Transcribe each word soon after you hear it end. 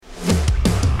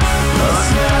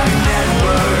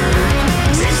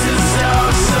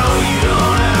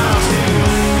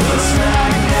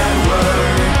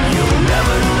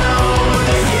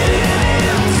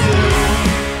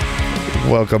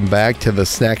welcome back to the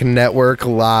Snack Network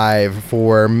Live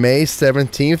for May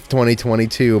 17th,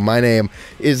 2022. My name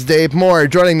is Dave Moore.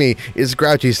 Joining me is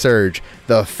Grouchy Surge,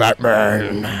 the Fat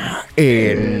Man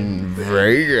in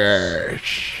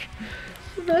Vegas.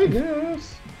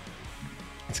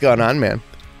 What's going on, man?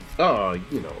 Oh,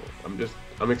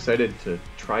 I'm excited to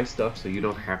try stuff so you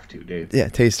don't have to, Dave. Yeah,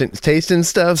 tasting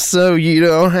stuff so you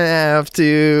don't have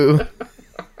to.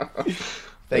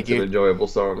 Thank you. An enjoyable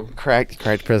song.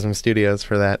 Cracked Prism Studios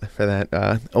for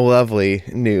that lovely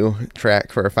new track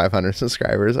for 500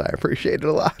 subscribers. I appreciate it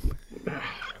a lot.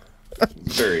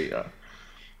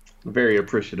 Very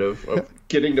appreciative of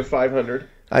getting to 500.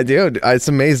 I do. It's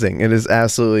amazing. It is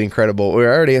absolutely incredible.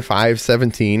 We're already at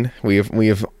 517. We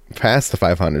have passed the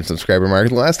 500 subscriber mark.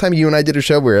 The last time you and I did a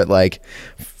show, we were at like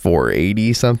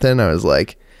 480 something. I was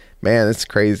like, man, it's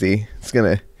crazy.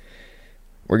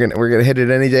 We're gonna hit it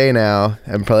any day now.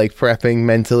 I'm like prepping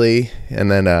mentally, and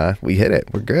then we hit it.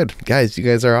 We're good, guys. You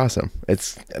guys are awesome.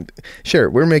 It's sure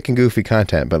we're making goofy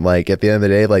content, but like at the end of the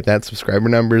day, like that subscriber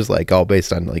numbers, like all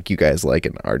based on like you guys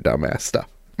liking our dumbass stuff.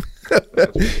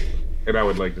 And I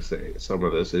would like to say some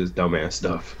of this is dumbass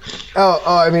stuff. Oh,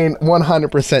 I mean,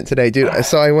 100% today, dude.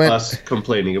 So I went. Us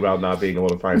complaining about not being able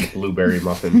to find blueberry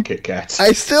muffin Kit Kats.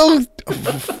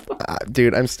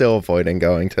 Dude, I'm still avoiding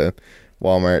going to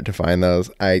Walmart to find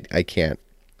those. I can't.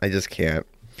 I just can't.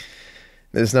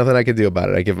 There's nothing I can do about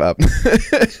it. I give up.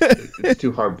 It's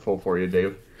too harmful for you,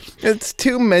 Dave. It's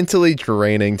too mentally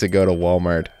draining to go to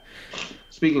Walmart.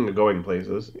 Speaking of going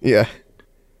places. Yeah.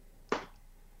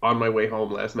 On my way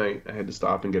home last night, I had to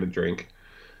stop and get a drink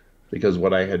because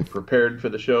what I had prepared for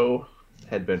the show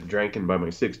had been drinking by my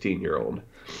 16-year-old.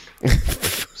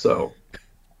 So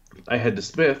I head to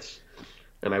Smith's,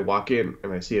 and I walk in,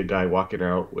 and I see a guy walking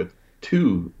out with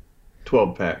 2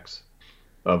 12-packs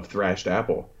of thrashed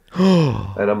apple.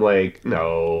 And I'm like,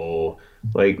 no,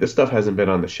 like this stuff hasn't been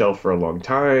on the shelf for a long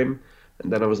time.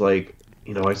 And then I was like,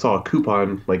 I saw a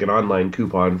coupon, like an online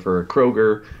coupon for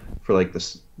Kroger for like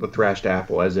the thrashed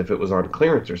apple as if it was on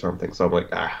clearance or something. So I'm like,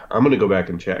 I'm going to go back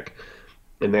and check.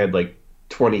 And they had like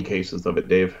 20 cases of it,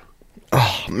 Dave.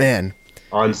 Oh, man.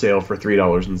 On sale for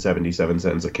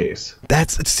 $3.77 a case.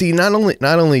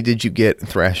 Not only did you get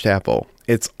thrashed apple,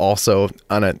 it's also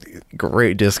on a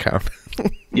great discount.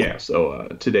 Yeah, so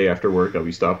today after work I'll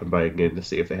be stopping by again to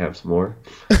see if they have some more.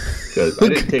 Because I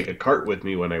didn't take a cart with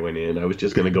me when I went in. I was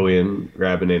just going to go in,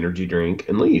 grab an energy drink,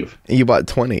 and leave. You bought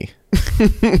 20.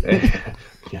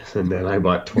 Yes, and then I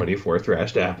bought 24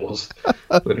 thrashed apples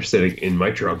that are sitting in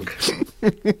my trunk.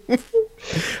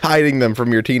 Hiding them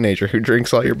from your teenager who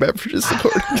drinks all your beverages.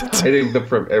 Hiding them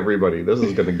from everybody. This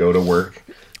is going to go to work.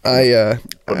 Put it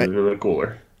in the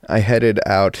cooler. I headed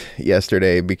out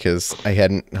yesterday because I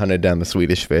hadn't hunted down the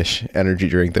Swedish Fish energy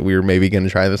drink that we were maybe going to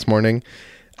try this morning.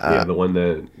 Yeah, the one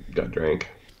that got drank.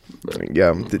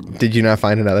 Yeah. Did you not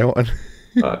find another one?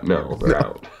 No, they're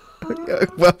out.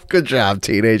 Well, good job,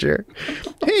 teenager.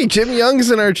 Hey, Jim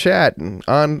Young's in our chat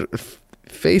on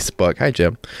Facebook. Hi,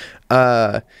 Jim.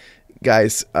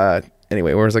 Guys,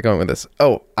 anyway, where was I going with this?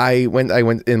 Oh, I went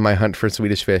in my hunt for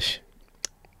Swedish Fish.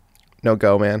 No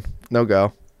go, man. No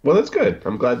go. Well, that's good.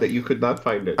 I'm glad that you could not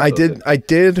find it. I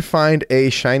did find a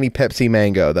shiny Pepsi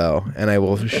Mango though, and I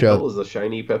will show. What was a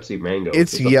shiny Pepsi Mango?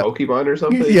 It's a Pokemon or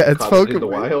something. Yeah, it's Pokemon. In the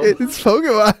wild? It's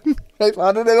Pokemon. I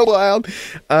found it in the wild.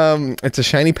 It's a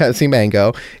shiny Pepsi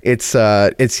Mango. It's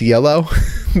yellow.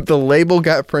 The label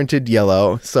got printed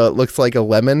yellow, so it looks like a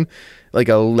lemon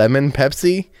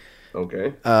Pepsi.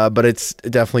 Okay. But it's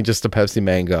definitely just a Pepsi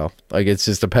Mango. Like it's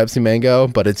just a Pepsi Mango,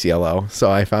 but it's yellow. So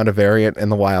I found a variant in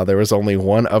the wild. There was only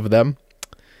one of them,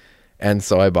 and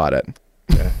so I bought it.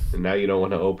 Yeah, and now you don't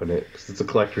want to open it because it's a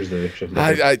collector's edition.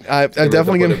 I'm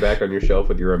definitely gonna put it back on your shelf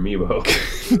with your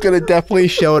amiibo. I'm gonna definitely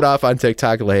show it off on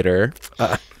TikTok later.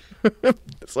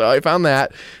 So I found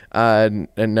that, and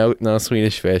no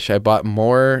Swedish Fish. I bought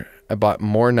more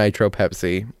Nitro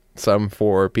Pepsi. Some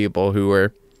for people who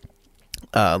were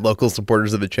local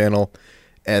supporters of the channel,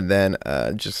 and then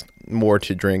just more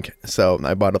to drink. So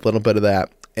I bought a little bit of that.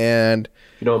 And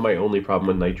you know what my only problem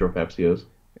with Nitro Pepsi is?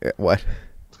 What?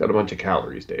 It's got a bunch of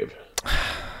calories, Dave.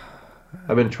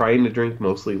 I've been trying to drink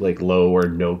mostly like low or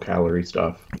no calorie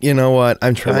stuff. You know what?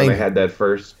 I'm trying. And when I had that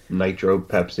first Nitro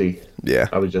Pepsi, yeah,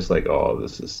 I was just like, oh,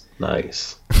 this is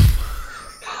nice.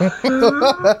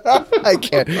 I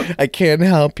can't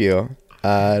help you.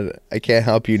 I can't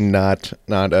help you not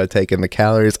taking the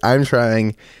calories. I'm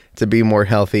trying to be more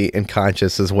healthy and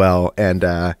conscious as well. And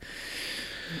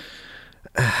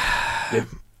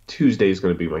Tuesday is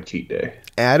going to be my cheat day.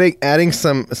 Adding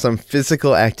some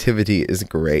physical activity is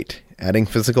great. Adding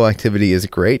physical activity is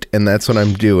great, and that's what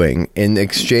I'm doing. In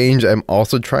exchange, I'm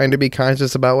also trying to be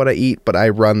conscious about what I eat, but I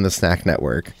run the Snack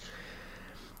Network.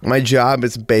 My job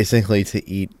is basically to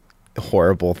eat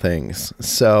horrible things.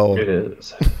 So It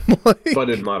is. But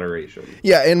in moderation.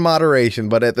 yeah, in moderation,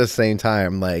 but at the same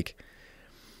time, like,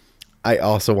 I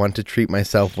also want to treat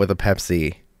myself with a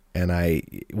Pepsi, and I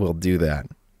will do that.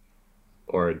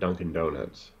 Or a Dunkin'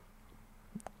 Donuts.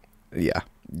 Yeah.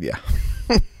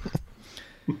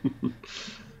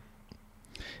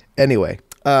 Anyway,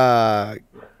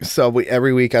 so we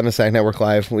every week on the Snack Network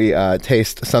Live, we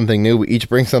taste something new. We each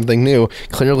bring something new.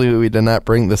 Clearly, we did not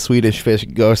bring the Swedish Fish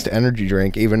Ghost energy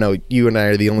drink, even though you and I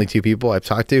are the only two people I've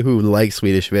talked to who like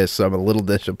Swedish Fish, so I'm a little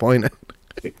disappointed.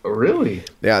 Really?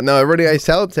 Yeah, no, everybody I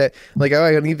tell it to, like, oh,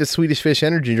 I need the Swedish Fish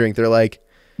energy drink. They're like,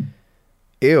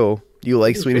 ew, you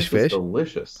like Swedish is Fish?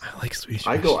 Delicious. I like Swedish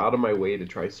I Fish. go out of my way to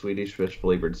try Swedish Fish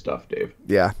flavored stuff, Dave.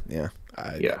 Yeah. Yeah.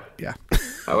 Yeah.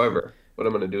 However, what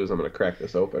I'm going to do is I'm going to crack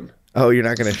this open. Oh, you're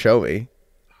not going to show me?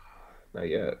 Not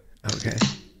yet. Okay.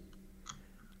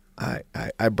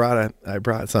 I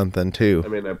brought something too. I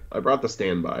mean, I brought the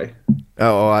standby.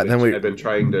 Then I've been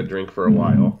trying to drink for a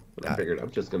while. I figured I'm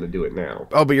just going to do it now.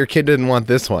 Oh, but your kid didn't want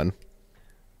this one.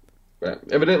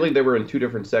 Evidently, they were in two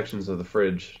different sections of the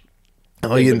fridge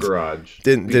Oh, in you the garage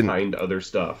didn't behind other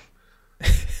stuff.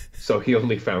 So he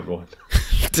only found one.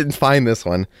 didn't find this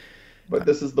one. But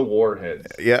this is the Warheads.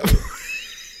 Yep.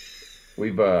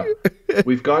 We've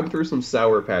gone through some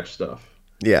Sour Patch stuff.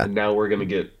 Yeah. And now we're going to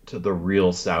get to the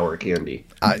real sour candy.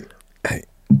 I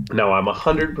Now, I'm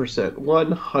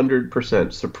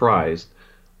 100% surprised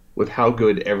with how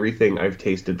good everything I've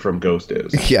tasted from Ghost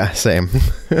is. yeah, same.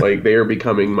 Like, they are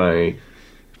becoming my...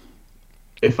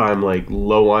 If I'm, like,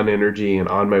 low on energy and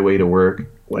on my way to work,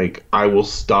 like, I will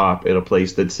stop at a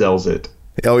place that sells it.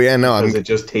 Oh yeah, no, Because it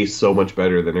just tastes so much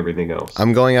better than everything else.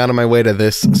 I'm going out of my way to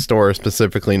this store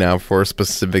specifically now for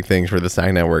specific things for the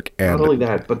Snack Network, and Not only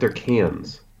that, but their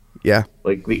cans. yeah,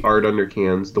 Like, the art on their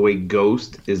cans, the way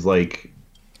Ghost is, like,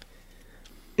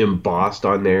 embossed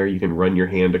on there. You can run your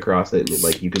hand across it, and,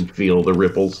 like, you can feel the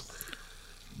ripples.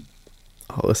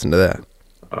 I'll listen to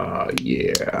that.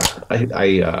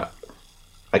 Yeah.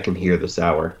 I can hear the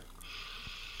sour.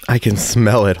 I can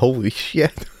smell it. Holy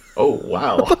shit! Oh,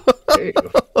 wow. Hey.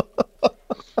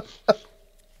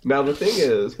 Now, the thing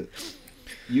is,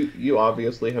 you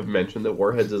obviously have mentioned that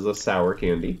Warheads is a sour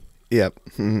candy. Yep.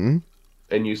 Mm-hmm.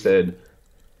 And you said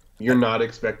you're not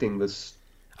expecting this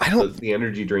I don't. the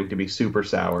energy drink to be super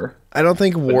sour. I don't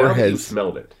think But now that you Warheads.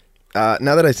 smelled it.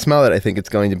 Now that I smell it, I think it's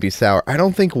going to be sour. I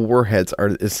don't think Warheads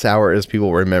are as sour as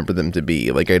people remember them to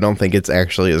be. Like, I don't think it's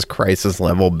actually as crisis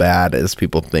level bad as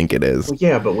people think it is. Well,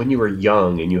 yeah, but when you were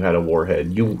young and you had a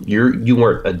Warhead, you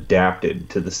weren't adapted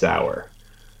to the sour.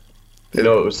 You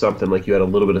know, it was something like you had a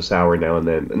little bit of sour now and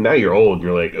then. And now you're old and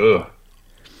you're like, ugh,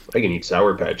 I can eat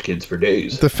Sour Patch Kids for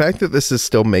days. The fact that this is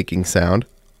still making sound.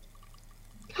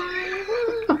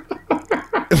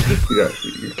 Yeah,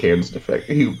 your can's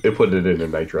defective. You put it in a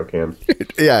nitro can.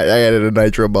 Yeah, I added a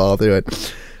nitro ball to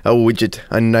it.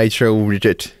 A nitro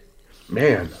widget.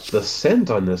 Man, the scent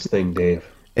on this thing, Dave.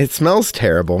 It smells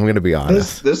terrible. I'm gonna be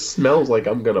honest. This smells like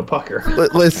I'm gonna pucker.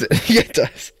 Listen, it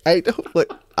does. I don't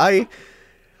look. I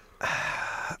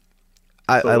So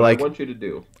what like. I want you to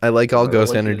do. I like all I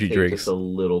Ghost want you to energy take drinks. Just a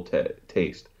little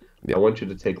taste. Yeah. I want you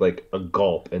to take like a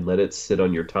gulp and let it sit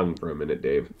on your tongue for a minute,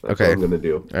 Dave. That's Okay. what I'm gonna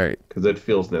do. All right, Because it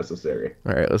feels necessary.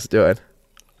 all right. Let's do it.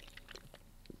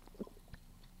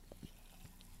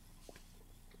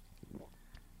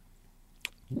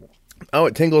 Oh,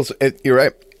 it tingles. You're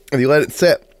right. If you let it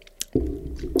sit,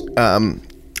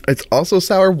 it's also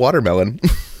sour watermelon.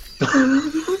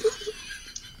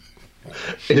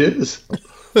 It is.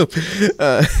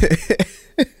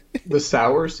 The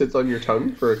sour sits on your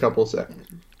tongue for a couple seconds.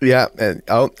 Yeah, and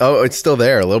it's still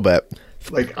there a little bit.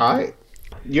 Like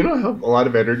you know how a lot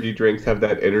of energy drinks have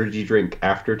that energy drink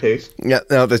aftertaste? Yeah,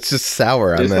 no, that's just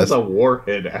sour on This this. has a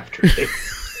Warhead aftertaste.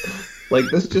 Like,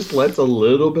 this just lets a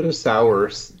little bit of sour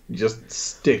just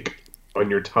stick on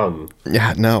your tongue.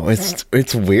 Yeah, no,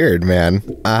 it's weird, man.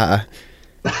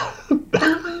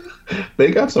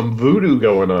 They got some voodoo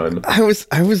going on. I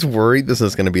was worried this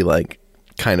was gonna be like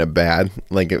kind of bad,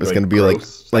 like it was Like gonna be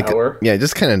gross, like sour? yeah,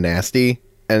 just kind of nasty,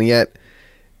 and yet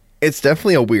it's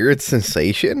definitely a weird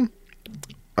sensation.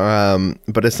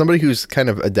 But as somebody who's kind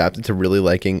of adapted to really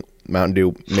liking Mountain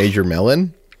Dew Major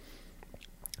Melon,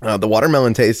 the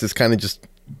watermelon taste is kind of just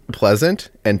pleasant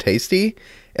and tasty,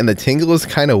 and the tingle is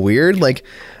kind of weird. Like,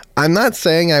 I'm not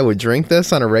saying I would drink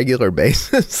this on a regular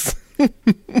basis,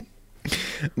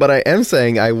 but I am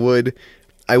saying I would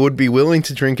be willing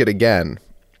to drink it again.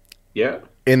 Yeah?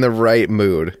 in the right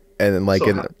mood and like So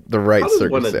in the right How does one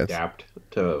circumstance. adapt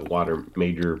to water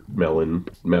Major Melon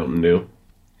Mountain Dew?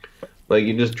 Like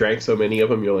you just drank so many of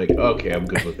them, you're like, okay, I'm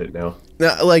good with it now.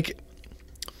 Now, like,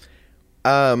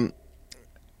 how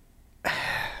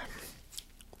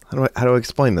do I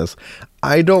explain this?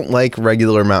 I don't like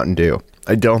regular Mountain Dew.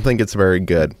 I don't think it's very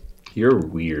good. You're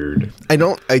weird. I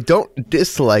don't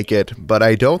dislike it, but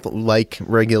I don't like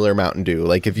regular Mountain Dew.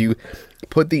 Like if you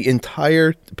put the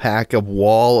entire pack of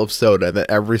wall of soda that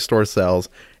every store sells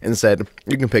and said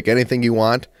you can pick anything you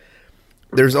want,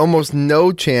 there's almost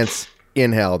no chance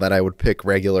in hell that I would pick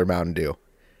regular Mountain Dew.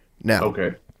 Now,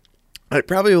 Okay. I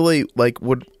probably like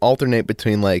would alternate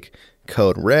between like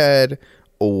Code Red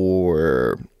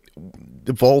or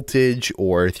Voltage,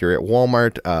 or if you're at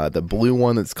Walmart, the blue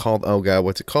one that's called, oh god,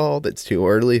 what's it called? It's too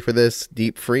early for this.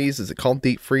 Deep Freeze. Is it called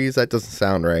Deep Freeze? That doesn't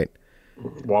sound right.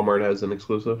 Walmart has an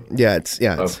exclusive? Yeah, it's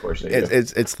Of course they do.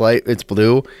 it's light, it's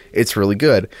blue, it's really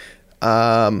good.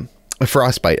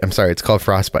 Frostbite. I'm sorry, it's called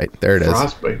Frostbite. There it is.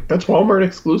 Frostbite. That's Walmart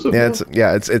exclusive? Yeah,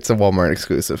 now? it's a Walmart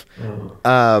exclusive.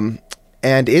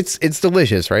 And it's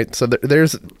delicious, right? So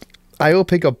I will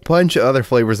pick a bunch of other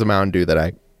flavors of Mountain Dew that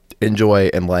I enjoy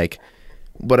and like.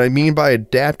 What I mean by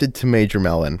adapted to Major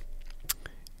Melon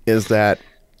is that,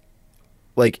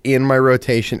 like, in my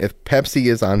rotation, if Pepsi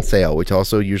is on sale, which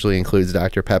also usually includes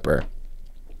Dr. Pepper,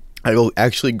 I will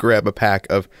actually grab a pack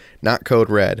of not Code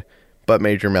Red, but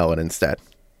Major Melon instead.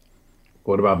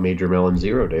 What about Major Melon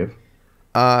Zero, Dave?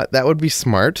 That would be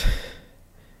smart.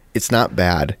 It's not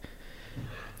bad.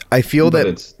 I feel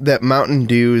But that Mountain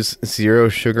Dew's zero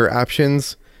sugar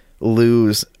options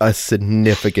lose a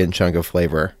significant chunk of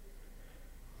flavor.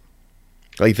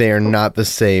 Like they are not the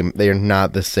same. They are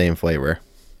not the same flavor.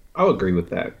 I'll agree with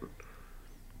that.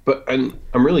 But I'm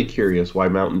really curious why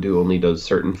Mountain Dew only does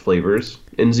certain flavors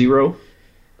in Zero.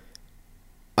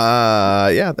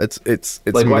 Yeah, it's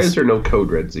Like, why is there no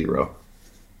Code Red Zero?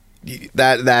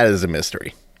 that is a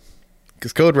mystery.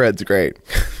 Because Code Red's great.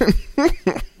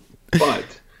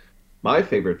 But my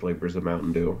favorite flavors of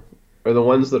Mountain Dew are the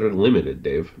ones that are limited,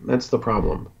 Dave. That's the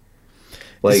problem.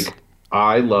 Like,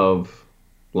 I love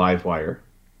Livewire,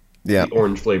 Yeah. the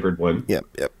orange flavored one. Yep.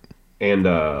 And,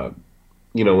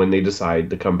 when they decide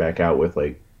to come back out with,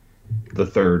 like, the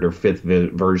third or fifth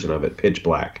version of it, Pitch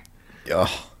Black.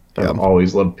 Oh, I've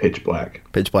always loved Pitch Black.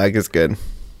 Pitch Black is good.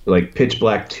 Like Pitch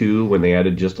Black 2, when they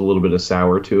added just a little bit of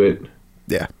sour to it.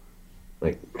 Yeah.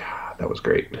 Like, that was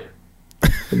great.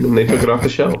 And then they took it off the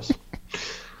shelves.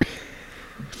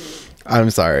 I'm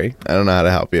sorry. I don't know how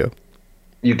to help you.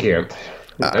 You can't.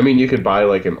 I mean, you could buy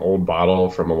like an old bottle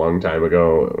from a long time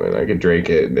ago, and I could drink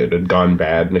it, and it had gone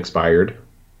bad and expired.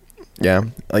 Yeah.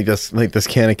 Like this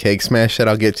can of Cake Smash that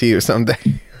I'll get to you someday.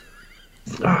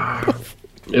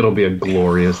 It'll be a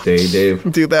glorious day,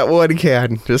 Dave. Dude, that one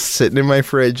can just sitting in my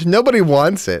fridge. Nobody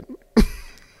wants it.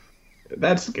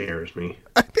 That scares me.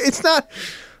 It's not.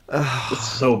 It's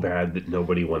so bad that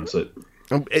nobody wants it.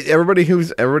 Everybody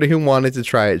who wanted to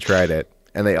try it tried it,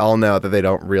 and they all know that they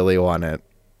don't really want it.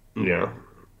 Yeah.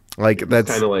 Like that's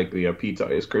Kind of like the pizza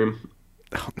ice cream.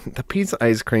 the pizza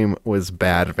ice cream was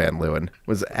bad. Van Leeuwen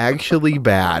was actually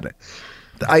bad.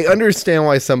 I understand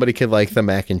why somebody could like the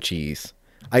mac and cheese.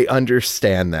 I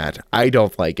understand that. I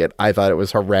don't like it. I thought it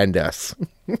was horrendous.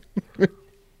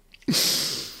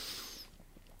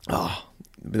 Oh,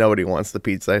 nobody wants the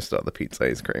pizza. I still have the pizza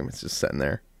ice cream. It's just sitting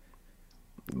there.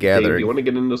 Dave, Gathering. you want to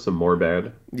get into some more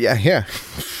bad? Yeah.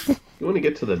 You want to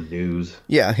get to the news?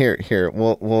 Yeah, here.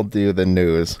 We'll do the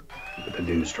news. The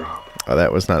news drop. Oh,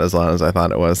 that was not as long as I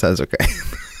thought it was. That's okay.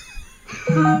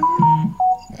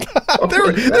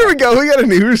 There we go. We got a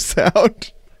news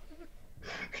sound.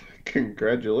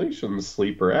 Congratulations,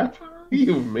 Sleeper app.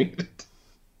 You made it.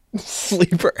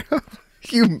 Sleeper.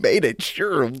 You made it.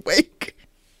 You're awake.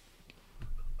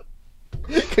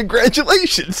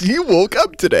 Congratulations. You woke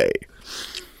up today.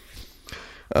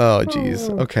 Oh, jeez.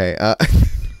 Okay.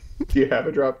 Do you have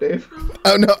a drop, Dave?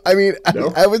 Oh, no. I mean,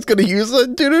 No? I was going to use a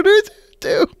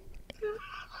do-do-do-do.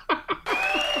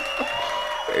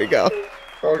 There you go.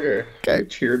 Okay. I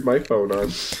cheered my phone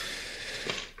on.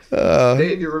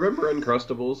 Dave, you remember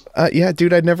Uncrustables? Yeah,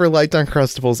 dude, I never liked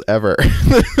Uncrustables ever.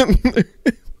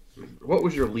 What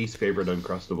was your least favorite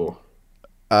Uncrustable?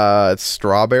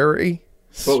 Strawberry,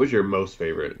 What was your most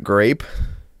favorite? grape.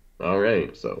 All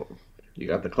right, so you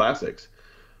got the classics.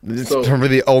 These So- are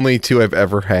the only two I've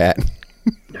ever had.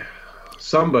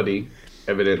 Somebody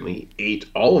evidently ate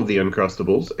all of the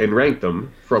Uncrustables and ranked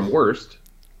them from worst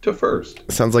to first.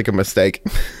 Sounds like a mistake.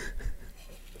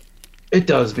 It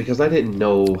does, because I didn't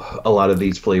know a lot of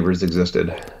these flavors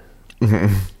existed.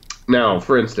 Now,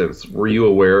 for instance, were you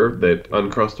aware that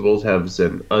Uncrustables has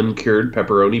an uncured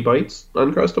pepperoni bites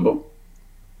Uncrustable?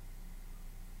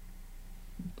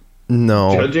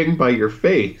 No. Judging by your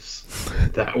face,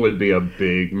 that would be a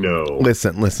big no.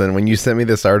 Listen. When you sent me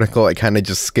this article, I kind of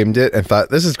just skimmed it and thought,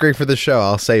 this is great for the show.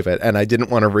 I'll save it. And I didn't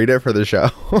want to read it for the show.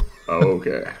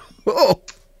 Okay. Oh,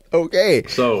 okay.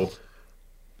 So,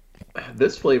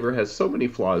 this flavor has so many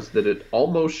flaws that it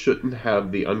almost shouldn't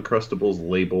have the Uncrustables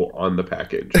label on the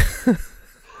package.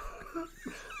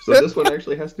 So this one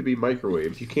actually has to be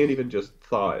microwaved. You can't even just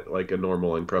thaw it like a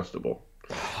normal Uncrustable.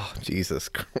 Oh, Jesus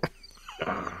Christ.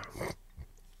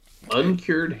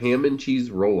 Uncured ham and cheese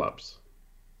roll-ups.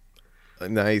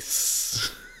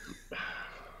 Nice.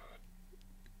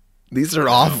 These are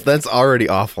off. That's already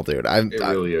awful, dude. It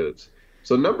really is.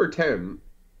 So number 10,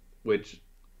 which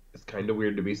is kind of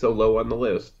weird to be so low on the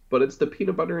list, but it's the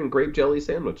peanut butter and grape jelly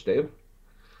sandwich, Dave.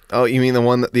 Oh, you mean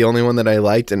the only one that I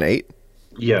liked and ate?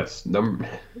 Yes,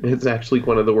 it's actually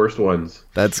one of the worst ones.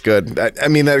 That's good. I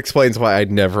mean, that explains why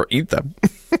I'd never eat them.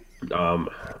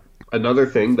 Another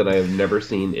thing that I have never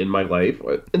seen in my life,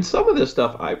 and some of this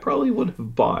stuff I probably would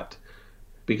have bought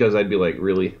because I'd be like,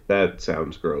 really? That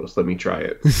sounds gross. Let me try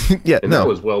it. Yeah, and no. that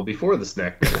was well before the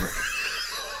Snack Network.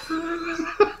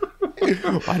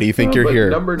 Why do you think you're here?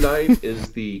 Number 9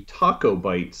 is the Taco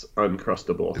Bites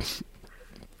Uncrustable.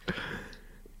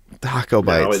 Taco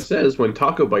Bites. Now, it says when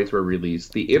Taco Bites were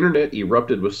released, the internet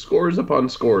erupted with scores upon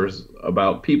scores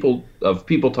about people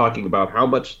talking about how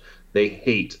much they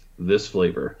hate this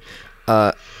flavor.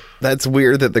 That's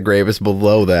weird that the grape is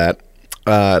below that.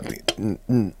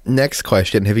 Next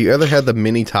question. Have you ever had the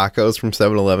mini tacos from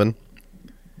 7-Eleven?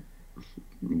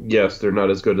 Yes, they're not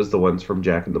as good as the ones from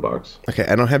Jack in the Box. Okay,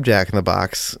 I don't have Jack in the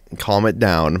Box. Calm it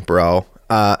down, bro.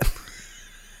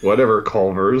 Whatever,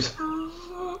 Culver's.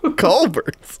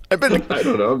 Culver's. I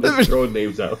don't know. I'm just throwing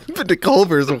names out. I've been to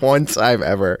Culver's one time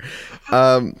ever.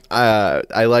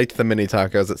 I liked the mini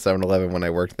tacos at 7-Eleven when I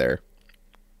worked there.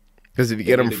 Because if you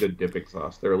get them, a good dipping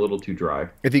sauce. They're a little too dry.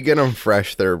 If you get them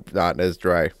fresh, they're not as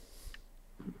dry.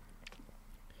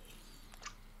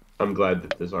 I'm glad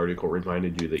that this article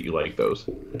reminded you that you like those.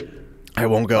 I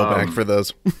won't go back for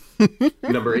those.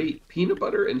 Number 8, peanut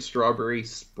butter and strawberry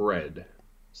spread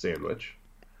sandwich.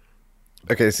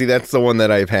 Okay, see, that's the one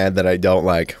that I've had that I don't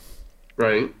like.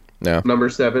 Right? No. Number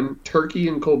 7, turkey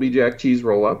and Colby Jack cheese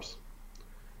roll-ups.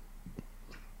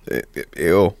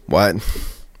 Ew, what?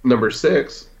 Number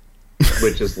 6,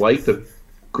 which is like the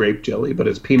grape jelly, but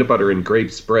it's peanut butter and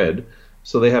grape spread.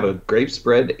 So they have a grape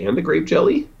spread and a grape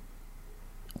jelly?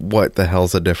 What the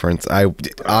hell's the difference?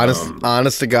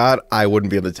 Honest to God, I wouldn't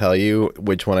be able to tell you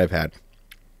which one I've had.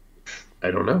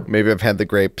 I don't know. Maybe I've had the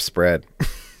grape spread.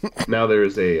 Now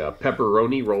there's a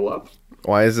pepperoni roll-up.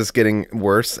 Why is this getting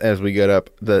worse as we get up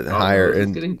the higher?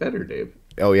 It's getting better, Dave.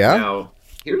 Oh, yeah? Now,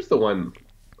 here's the one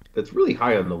that's really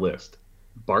high on the list.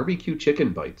 Barbecue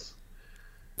chicken bites.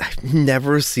 I've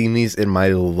never seen these in my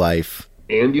life.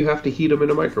 And you have to heat them in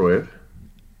a microwave.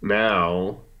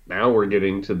 Now we're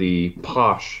getting to the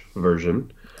posh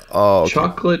version. Oh, okay.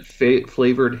 Chocolate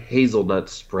flavored hazelnut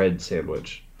spread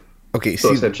sandwich. Okay,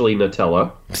 so essentially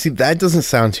Nutella. See, that doesn't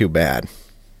sound too bad.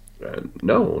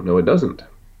 No, it doesn't.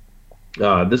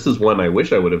 This is one I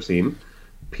wish I would have seen.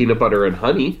 Peanut butter and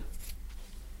honey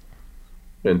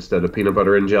instead of peanut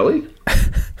butter and jelly.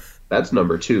 That's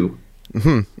number 2.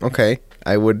 Okay,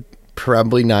 I would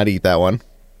probably not eat that one.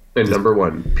 And number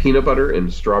 1, peanut butter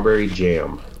and strawberry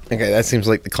jam. Okay, that seems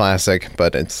like the classic,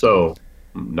 but it's... So,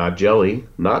 not jelly,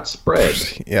 not spread,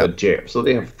 but jam. So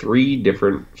they have 3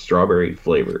 different strawberry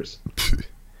flavors.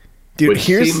 Dude, which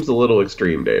seems a little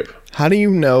extreme, Dave. How do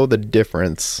you know the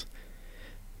difference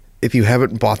if you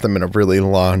haven't bought them in a really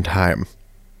long time?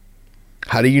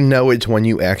 How do you know which one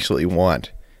you actually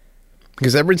want?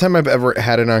 Because every time I've ever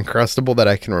had an Uncrustable that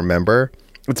I can remember,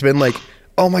 it's been like,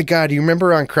 oh my God, you remember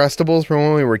Uncrustables from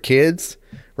when we were kids?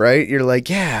 Right? You're like,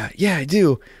 yeah, I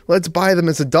do. Let's buy them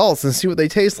as adults and see what they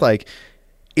taste like.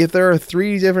 If there are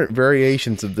 3 different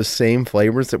variations of the same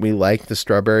flavors that we like, the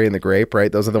strawberry and the grape,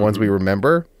 right? Those are the ones we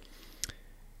remember.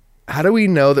 How do we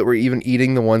know that we're even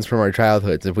eating the ones from our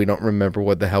childhoods if we don't remember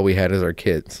what the hell we had as our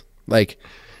kids? Like,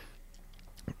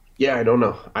 yeah, I don't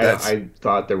know. I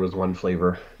thought there was one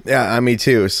flavor. Yeah, me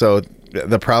too. So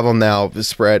the problem now,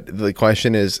 the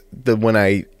question is that when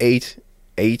I ate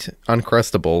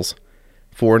Uncrustables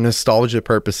for nostalgia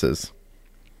purposes,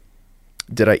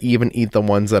 did I even eat the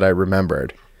ones that I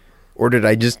remembered? Or did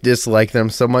I just dislike them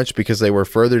so much because they were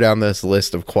further down this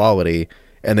list of quality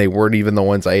and they weren't even the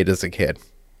ones I ate as a kid?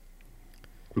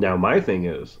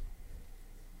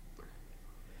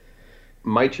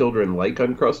 my children like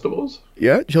Uncrustables.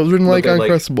 Yeah, children like they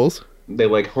like- Uncrustables. They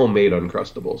like homemade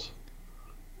Uncrustables,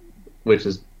 which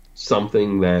is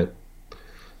something that.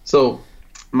 So,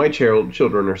 my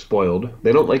children are spoiled.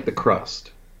 They don't like the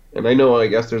crust. And I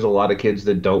guess there's a lot of kids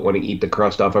that don't want to eat the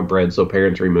crust off of bread, so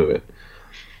parents remove it.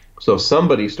 So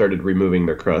somebody started removing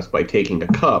their crust by taking a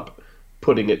cup,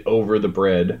 putting it over the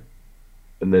bread,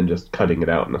 and then just cutting it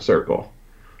out in a circle.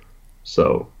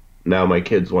 So now my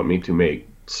kids want me to make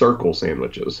circle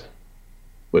sandwiches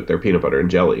with their peanut butter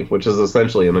and jelly, which is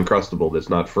essentially an Uncrustable that's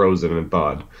not frozen and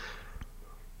thawed.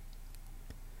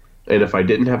 And if I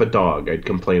didn't have a dog, I'd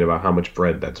complain about how much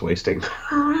bread that's wasting.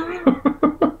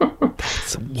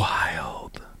 It's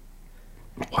wild.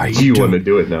 Why are You want to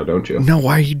do it now, don't you? No,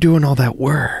 why are you doing all that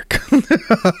work?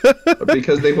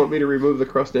 Because they want me to remove the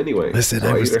crust anyway. Listen,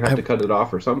 so I either have to cut it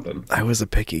off or something. I was a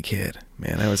picky kid,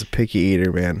 man. I was a picky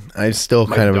eater, man. I'm still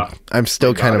My kind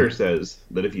daughter says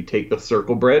that if you take the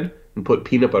circle bread and put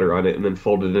peanut butter on it and then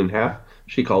fold it in half,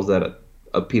 she calls that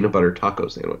a peanut butter taco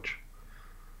sandwich.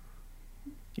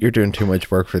 You're doing too much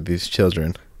work for these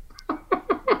children.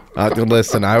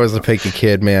 Listen, I was a picky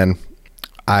kid, man.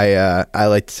 I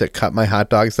like to cut my hot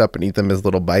dogs up and eat them as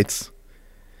little bites.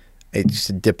 I used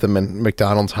to dip them in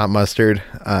McDonald's hot mustard.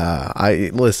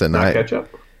 Ketchup?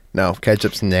 No,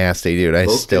 ketchup's nasty, dude. I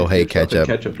Those still kids hate do stuff in ketchup.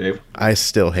 Ketchup, Dave. I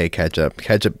still hate ketchup.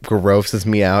 Ketchup grosses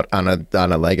me out on a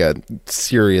like a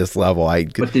serious level.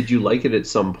 But did you like it at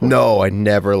some point? No, I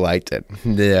never liked it.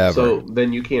 Never. So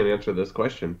then you can't answer this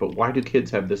question. But why do kids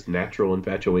have this natural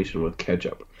infatuation with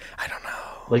ketchup? I don't know.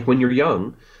 Like when you're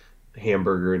young,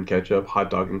 hamburger and ketchup, hot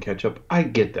dog and ketchup, I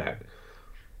get that.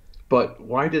 But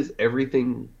why does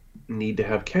everything need to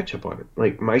have ketchup on it?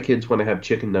 Like my kids want to have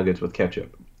chicken nuggets with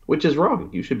ketchup, which is wrong.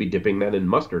 You should be dipping that in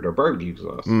mustard or barbecue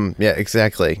sauce. Yeah,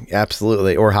 exactly.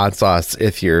 Absolutely. Or hot sauce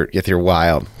if you're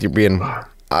wild. You're being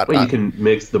Well, you can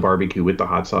mix the barbecue with the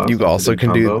hot sauce. You also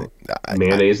can do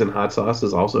mayonnaise and hot sauce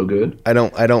is also good. I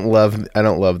don't love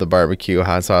the barbecue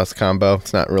hot sauce combo.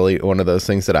 It's not really one of those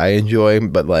things that I enjoy,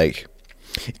 but like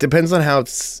it depends on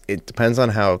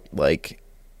how like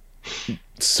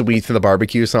sweet the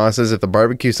barbecue sauce is. If the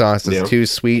barbecue sauce is too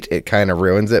sweet, it kind of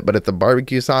ruins it, but if the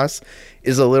barbecue sauce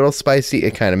is a little spicy,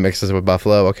 it kind of mixes with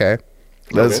buffalo, okay?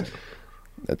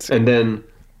 That's And then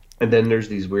there's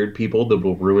these weird people that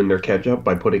will ruin their ketchup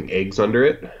by putting eggs under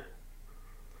it.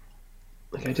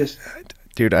 Like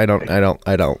dude, I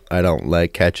don't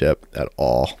like ketchup at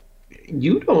all.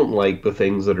 You don't like the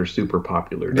things that are super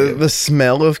popular, Dave. The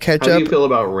smell of ketchup. How do you feel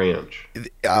about ranch?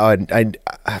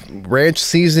 Ranch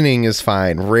seasoning is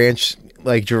fine. Ranch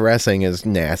like dressing is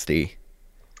nasty.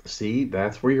 See,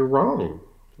 that's where you're wrong.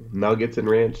 Nuggets and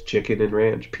ranch, chicken and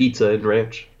ranch, pizza and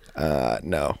ranch.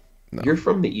 No. You're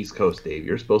from the East Coast, Dave.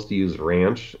 You're supposed to use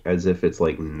ranch as if it's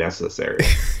like necessary.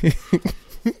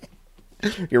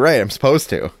 You're right. I'm supposed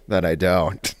to. That I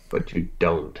don't. But you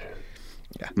don't.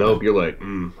 Yeah. Nope. You're like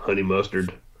honey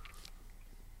mustard.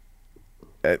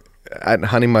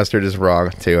 Honey mustard is wrong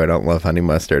too. I don't love honey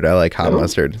mustard. I like hot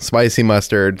mustard, spicy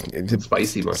mustard,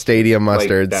 stadium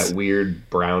mustards. Like that weird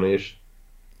brownish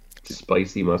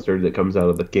spicy mustard that comes out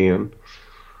of the can.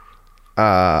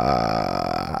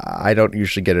 I don't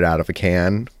usually get it out of a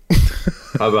can.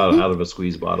 How about out of a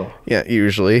squeeze bottle? Yeah,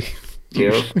 usually.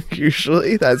 Yeah.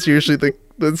 Usually, that's usually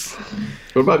that's.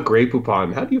 What about Grey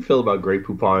Poupon? How do you feel about Grey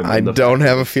Poupon? I don't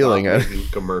have a feeling on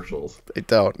commercials. I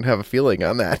don't have a feeling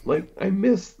on that. Like I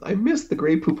miss the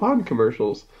Grey Poupon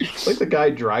commercials. Like the guy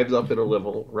drives up in a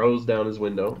limo, rolls down his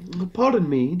window. Pardon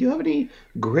me, do you have any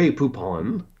Grey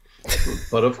Poupon?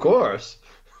 But of course.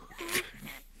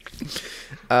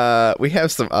 We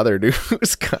have some other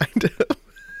news, kind of.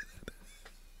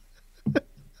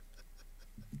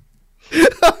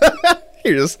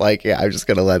 You're just like, yeah, I'm just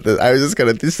going to let this. I was just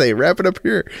going to say, wrap it up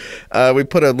here. We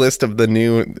put a list of the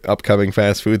new upcoming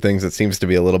fast food things that seems to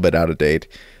be a little bit out of date.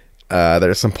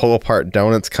 There's some pull-apart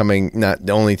donuts coming, not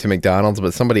only to McDonald's,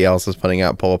 but somebody else is putting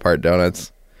out pull-apart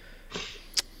donuts.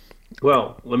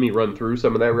 Well, let me run through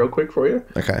some of that real quick for you.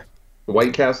 Okay.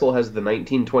 White Castle has the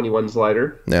 1921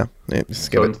 slider. Yeah.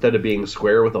 So instead of being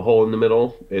square with a hole in the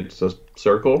middle, it's a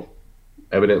circle.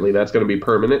 Evidently, that's going to be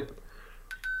permanent.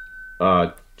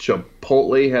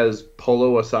 Chipotle has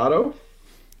Polo Asado.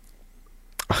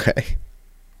 Okay.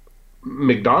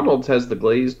 McDonald's has the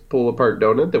glazed pull-apart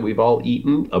donut that we've all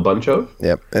eaten a bunch of.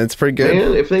 Yep, and it's pretty good.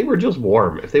 Man, if they were just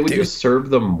warm, if they would just serve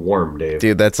them warm, Dave.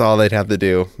 Dude, that's all they'd have to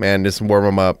do, man. Just warm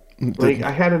them up. Like,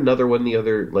 I had another one the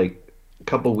other,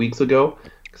 couple weeks ago,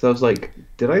 because I was like,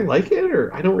 did I like it,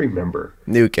 or I don't remember.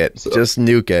 Nuke it. So, just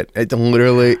nuke it. It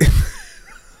literally...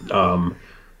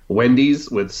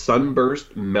 Wendy's with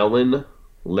Sunburst Melon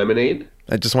Lemonade.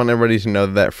 I just want everybody to know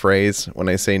that phrase, when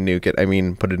I say nuke it, I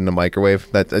mean put it in the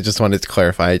microwave. That I just wanted to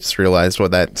clarify. I just realized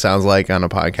what that sounds like on a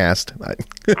podcast.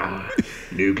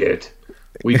 Nuke it.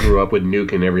 We grew up with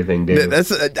nuke and everything, Dave.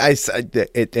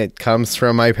 It comes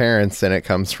from my parents and it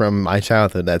comes from my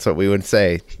childhood. That's what we would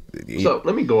say. So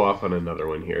let me go off on another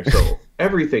one here. So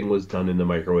everything was done in the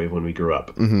microwave when we grew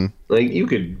up. Mm-hmm. Like you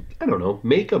could, I don't know,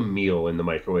 make a meal in the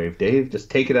microwave, Dave.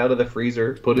 Just take it out of the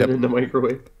freezer, put it in the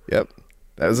microwave. Yep.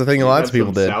 That was the thing lots of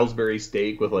people did. Salisbury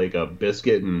steak with like a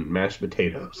biscuit and mashed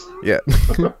potatoes. Yeah.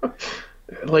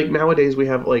 Like nowadays we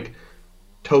have like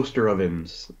toaster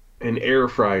ovens and air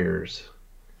fryers.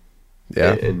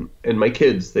 Yeah. And my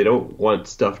kids, they don't want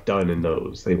stuff done in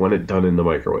those. They want it done in the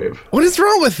microwave. What is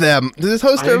wrong with them? The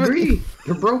toaster oven. I agree.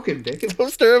 They're broken, Dave.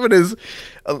 Toaster oven is.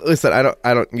 Listen,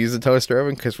 I don't use a toaster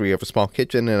oven because we have a small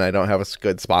kitchen and I don't have a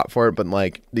good spot for it. But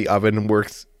like the oven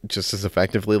works just as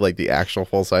effectively like the actual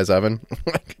full size oven.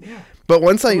 Yeah. But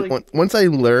once I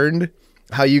learned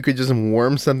how you could just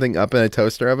warm something up in a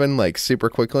toaster oven like super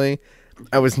quickly,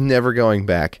 I was never going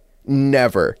back.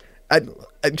 Never.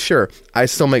 Sure, I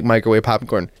still make microwave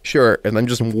popcorn. Sure, and then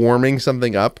just warming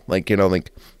something up, like, you know,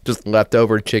 like just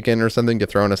leftover chicken or something to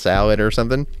throw in a salad or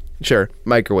something. Sure,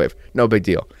 microwave, no big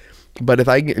deal. But if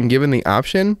I'm given the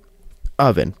option,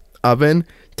 oven,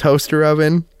 toaster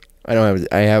oven. I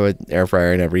have an air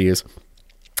fryer I never use.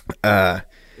 The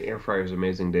air fryer is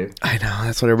amazing, Dave. I know,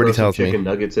 that's what everybody tells me. Chicken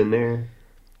nuggets in there.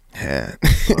 Yeah.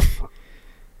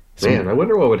 Man, I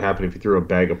wonder what would happen if you threw a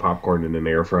bag of popcorn in an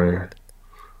air fryer.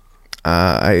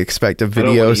 I expect a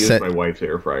video I don't want to sent. use my wife's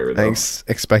air fryer, though. I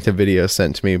expect a video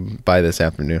sent to me by this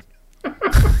afternoon.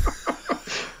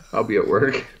 I'll be at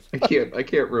work. I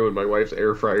can't ruin my wife's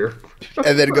air fryer.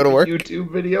 And then go to work.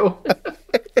 YouTube video.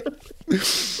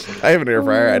 I have an air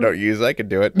fryer I don't use. I could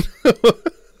do it.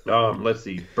 Let's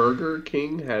see. Burger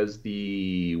King has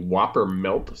the Whopper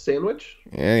Melt sandwich.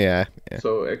 Yeah.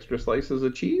 So extra slices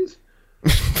of cheese.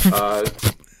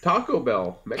 Taco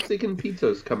Bell Mexican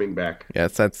pizza's coming back.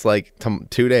 Yes, that's like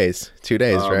 2 days. 2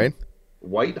 days, right?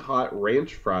 White hot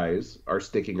ranch fries are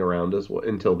sticking around as well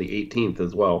until the 18th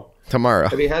as well. Tomorrow.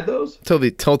 Have you had those?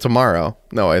 Till tomorrow.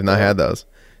 No, I've not had those.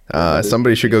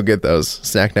 Somebody should go get those.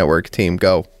 Snack Network team,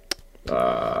 go.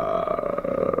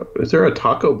 Is there a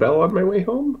Taco Bell on my way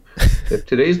home? If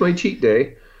today's my cheat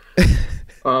day.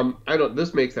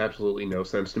 This makes absolutely no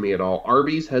sense to me at all.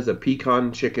 Arby's has a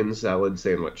pecan chicken salad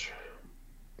sandwich.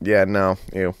 Yeah, no.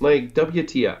 Ew. Like,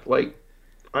 WTF. Like,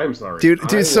 I'm sorry. Dude,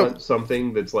 I want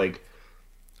something that's like...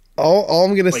 All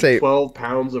I'm going to say... 12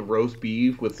 pounds of roast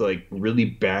beef with, like, really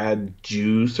bad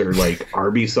juice or, like,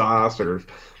 Arby's sauce or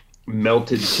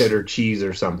melted cheddar cheese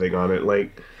or something on it.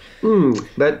 Like,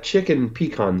 that chicken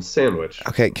pecan sandwich.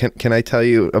 Okay, can I tell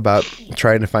you about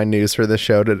trying to find news for this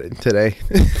show today?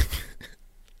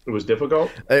 It was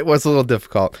difficult? It was a little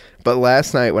difficult. But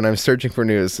last night when I was searching for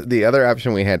news, the other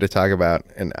option we had to talk about,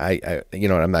 and I you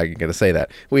know what, I'm not going to say that.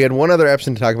 We had one other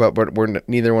option to talk about, but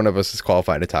neither one of us is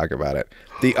qualified to talk about it.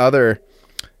 The other,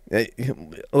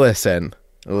 listen,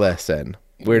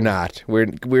 we're not.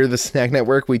 We're the Snack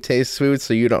Network. We taste food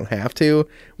so you don't have to.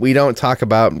 We don't talk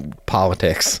about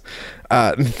politics.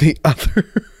 The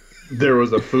other... There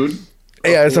was a food...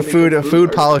 Yeah, it's a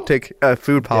food politics.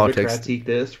 Democrats eat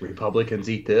this, Republicans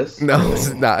eat this. No,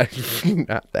 it's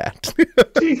not that.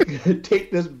 Take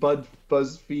this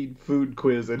BuzzFeed food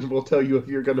quiz, and we'll tell you if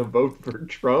you're going to vote for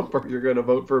Trump or you're going to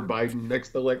vote for Biden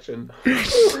next election.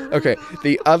 Okay,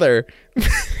 the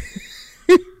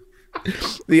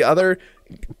other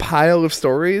pile of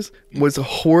stories was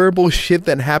horrible shit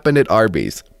that happened at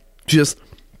Arby's. Just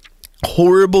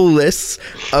horrible lists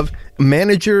of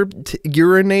manager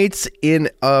urinates in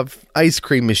a ice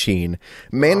cream machine.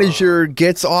 Manager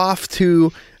gets off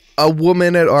to a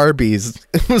woman at Arby's.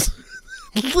 It was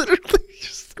literally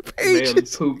just pages. Man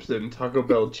poops in Taco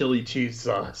Bell chili cheese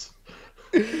sauce.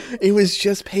 It was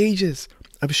just pages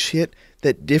of shit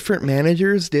that different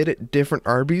managers did at different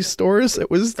Arby's stores.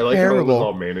 It was terrible. It was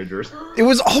all managers. It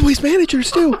was always managers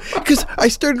too. Because I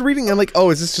started reading, I'm like, oh,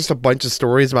 is this just a bunch of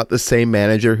stories about the same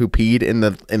manager who peed in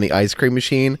the ice cream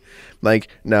machine? Like,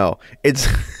 no, it's.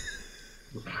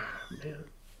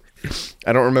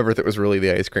 I don't remember if it was really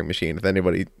the ice cream machine. If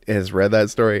anybody has read that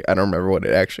story, I don't remember what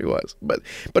it actually was. But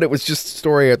it was just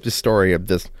story after story of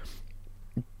this.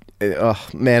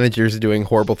 Managers doing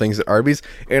horrible things at Arby's.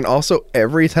 And also,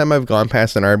 every time I've gone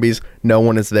past an Arby's, no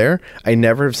one is there. I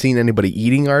never have seen anybody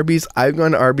eating Arby's. I've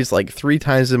gone to Arby's like 3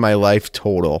 times in my life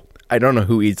total. I don't know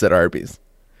who eats at Arby's.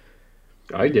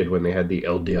 I did when they had the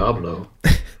El Diablo.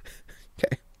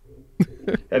 Okay.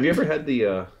 Have you ever had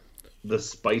the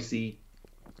spicy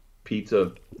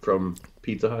pizza from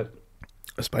Pizza Hut?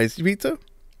 A spicy pizza?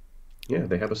 Yeah,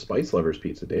 they have a spice lovers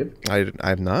pizza, Dave.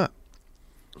 I've not.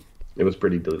 It was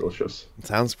pretty delicious. It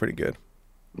sounds pretty good.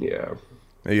 Yeah.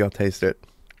 Maybe I'll taste it,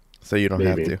 so you don't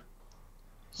Maybe. have to.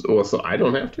 So I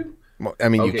don't have to? Well, I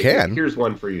mean, you Okay, can. here's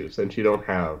one for you, since you don't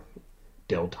have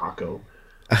Del Taco.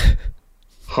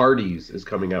 Hardee's is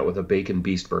coming out with a bacon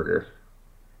beast burger.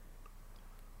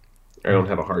 I don't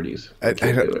have a Hardee's. I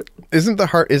can't do it. Isn't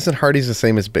Hardee's the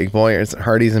same as Big Boy, or isn't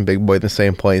Hardee's and Big Boy the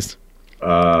same place?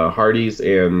 Hardee's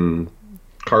and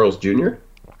Carl's Jr.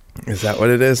 Is that what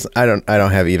it is? I don't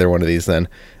have either one of these then.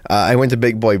 I went to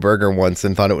Big Boy Burger once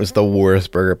and thought it was the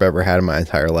worst burger I've ever had in my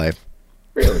entire life.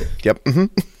 Really? Yep.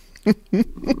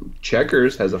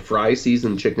 Checkers has a fry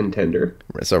seasoned chicken tender.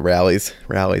 So Rally's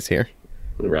here.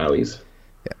 Rallies.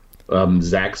 Yeah.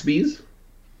 Zaxby's.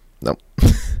 Nope.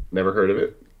 Never heard of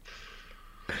it.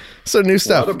 So new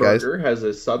stuff, guys. Whataburger has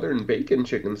a southern bacon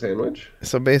chicken sandwich.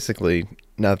 So basically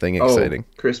nothing exciting.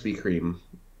 Oh, Krispy Kreme.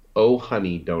 Oh,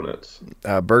 honey donuts.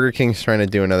 Burger King's trying to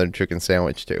do another chicken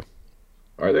sandwich too.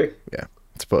 Are they? Yeah,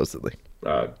 supposedly.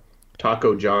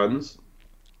 Taco John's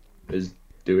is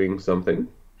doing something.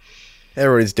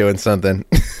 Everybody's doing something.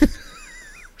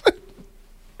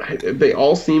 They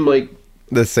all seem like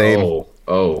the same.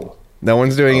 Oh. No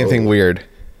one's doing anything weird.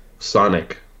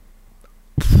 Sonic.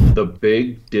 The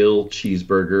big dill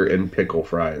cheeseburger and pickle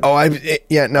fries. Oh, I found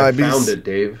it,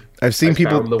 Dave. I've seen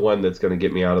people. Found the one that's going to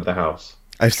get me out of the house.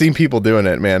 I've seen people doing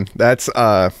it, man. That's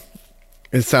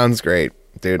it sounds great,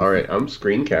 dude. All right, I'm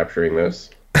screen capturing this.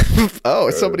 Oh,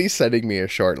 somebody's sending me a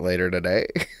short later today.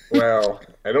 Well,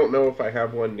 I don't know if I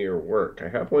have one near work. I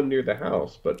have one near the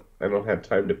house, but I don't have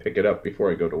time to pick it up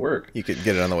before I go to work. You could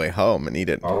get it on the way home and eat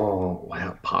it. Oh,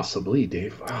 wow, possibly,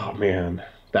 Dave. Oh man,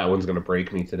 that one's gonna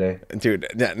break me today, dude.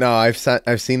 No, I've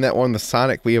seen that one. The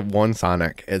Sonic. We have one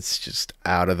Sonic. It's just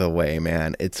out of the way,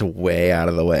 man. It's way out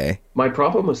of the way. My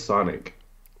problem with Sonic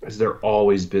is they're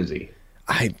always busy.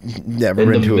 I never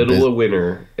in been the to middle of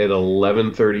winter at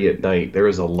 11:30 at night. There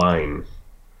is a line.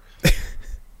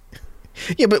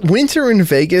 Yeah, but winter in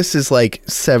Vegas is like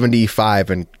 75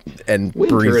 and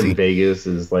winter breezy. in Vegas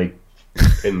is like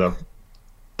in the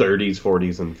 30s,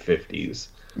 40s, and 50s.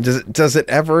 Does it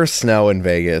ever snow in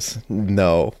Vegas?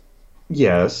 No.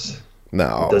 Yes.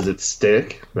 No. Does it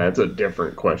stick? That's a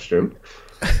different question.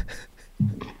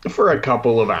 For a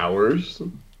couple of hours.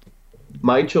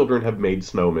 My children have made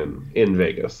snowmen in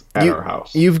Vegas at our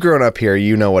house. You've grown up here.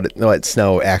 You know what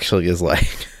snow actually is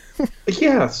like.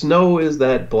 Yeah, snow is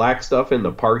that black stuff in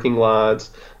the parking lots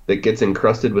that gets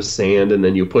encrusted with sand, and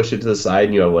then you push it to the side,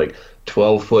 and you have like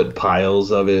 12-foot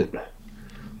piles of it.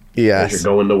 Yes. As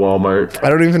you're going to Walmart. I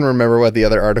don't even remember what the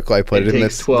other article I put in this. It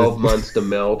takes 12 months to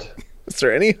melt. Is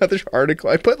there any other article?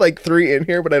 I put like 3 in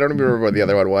here, but I don't even remember what the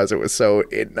other one was. It was so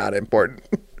not important.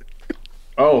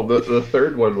 Oh, the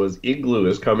third one was Igloo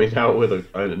is coming out with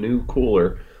a new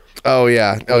cooler. Oh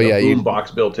yeah, boom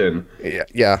box built in.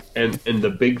 Yeah. And the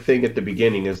big thing at the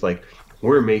beginning is like,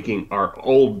 we're making our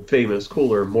old famous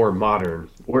cooler more modern.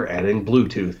 We're adding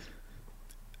Bluetooth.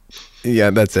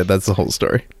 Yeah, that's it. That's the whole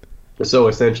story. So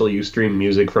essentially, you stream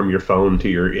music from your phone to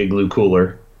your Igloo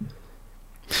cooler,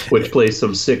 which plays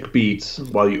some sick beats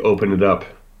while you open it up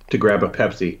to grab a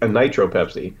Pepsi, a Nitro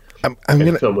Pepsi, I'm and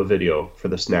gonna film a video for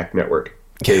the Snack Network.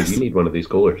 Yes. Dave, you need one of these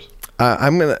coolers.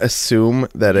 I'm gonna assume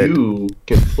that you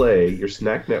can play your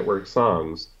Snack Network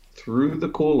songs through the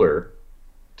cooler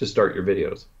to start your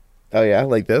videos. Oh yeah,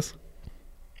 like this.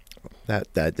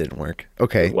 That didn't work.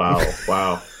 Okay.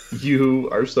 Wow. You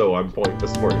are so on point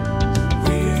this morning.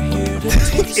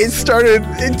 It started.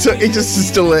 It just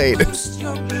is delayed. The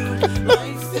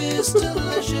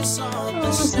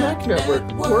Snack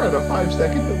Network. We're at a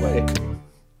 5-second delay.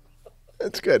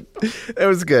 That's good. It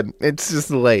was good. It's just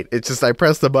late. It's just I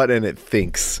press the button and it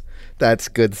thinks. That's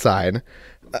good sign.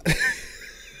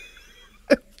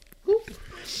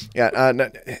 Yeah. No,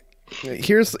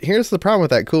 here's the problem with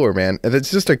that cooler, man. If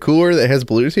it's just a cooler that has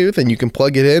Bluetooth and you can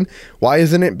plug it in, why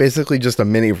isn't it basically just a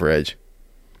mini fridge?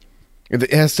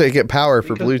 It has to get power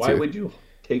for Bluetooth. Why would you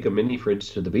take a mini fridge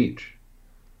to the beach?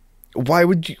 Why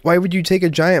would you take a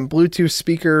giant Bluetooth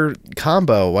speaker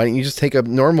combo? Why don't you just take a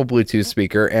normal Bluetooth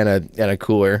speaker and a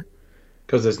cooler?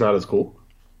 Because it's not as cool.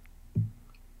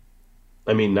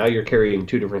 I mean, now you're carrying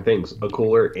 2 different things: a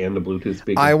cooler and a Bluetooth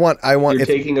speaker. I want. You're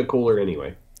taking a cooler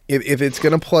anyway. If it's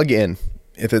gonna plug in,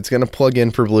 for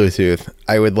Bluetooth,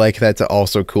 I would like that to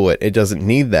also cool it. It doesn't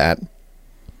need that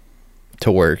to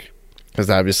work, because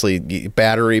obviously a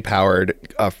battery powered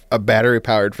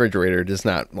refrigerator is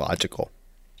not logical.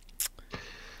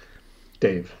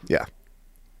 Dave. Yeah.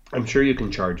 I'm sure you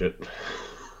can charge it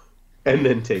and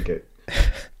then take it.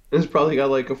 It's probably got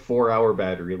like a 4-hour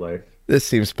battery life. This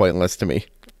seems pointless to me.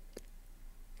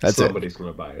 That's Somebody's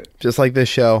going to buy it. Just like this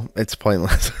show, it's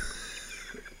pointless.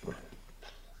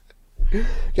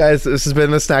 Guys, this has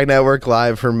been the Snack Network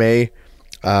Live for May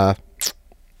 15th,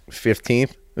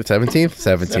 17th?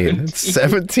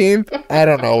 17th. I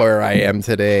don't know where I am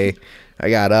today. I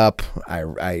got up.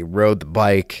 I rode the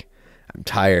bike. I'm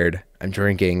tired. I'm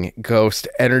drinking Ghost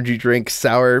energy drink,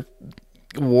 sour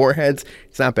Warheads.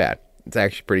 It's not bad. It's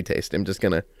actually pretty tasty. I'm just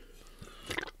going to...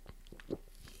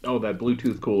 Oh, that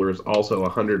Bluetooth cooler is also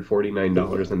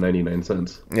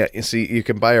 $149.99. Yeah, you see, you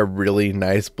can buy a really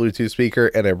nice Bluetooth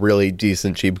speaker and a really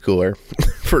decent cheap cooler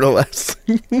for less.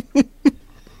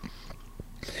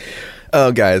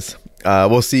 Oh, guys,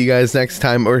 we'll see you guys next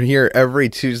time. We're here every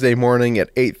Tuesday morning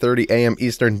at 8:30 a.m.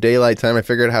 Eastern Daylight Time. I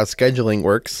figured out how scheduling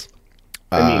works.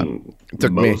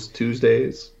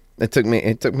 Tuesdays. It took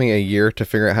me a year to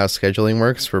figure out how scheduling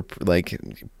works for like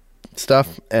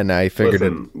stuff, and I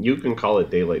figured you can call it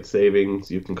daylight savings,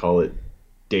 you can call it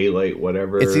daylight,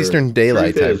 whatever. It's Eastern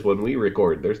Daylight Time. Is when we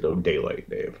record, there's no daylight,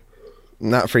 Dave.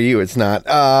 Not for you, it's not.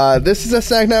 This is a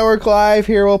Snack Network Live.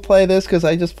 Here, we'll play this because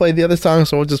I just played the other song,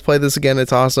 so we'll just play this again.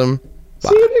 It's awesome. See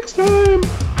you next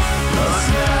time.